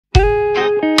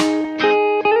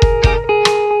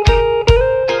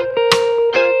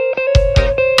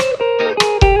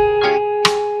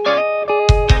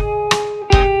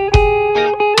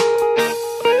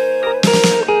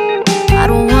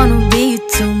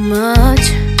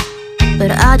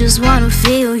just wanna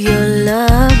feel your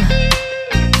love.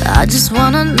 I just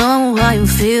wanna know how you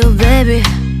feel, baby.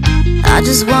 I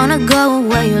just wanna go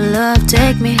where your love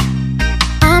take me.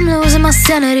 I'm losing my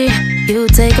sanity, you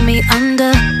taking me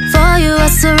under. For you I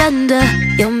surrender,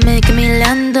 you're making me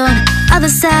land on other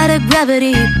side of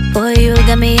gravity. Boy, you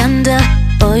got me under.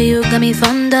 Boy, you got me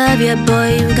fond of. Yeah,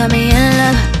 boy, you got me in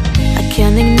love. I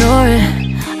can't ignore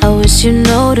it, I wish you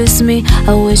noticed me.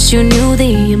 I wish you knew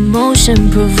the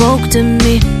emotion provoked in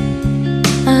me.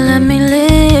 Let me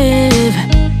live,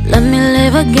 let me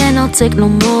live again. I'll take no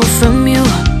more from you.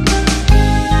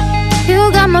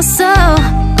 You got my soul,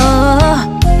 oh.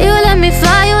 You let me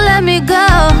fly, you let me go,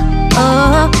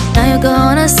 oh. Now you're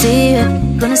gonna see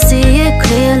it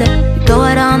clearly. You go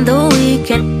out on the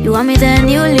weekend, you want me then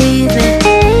you leave.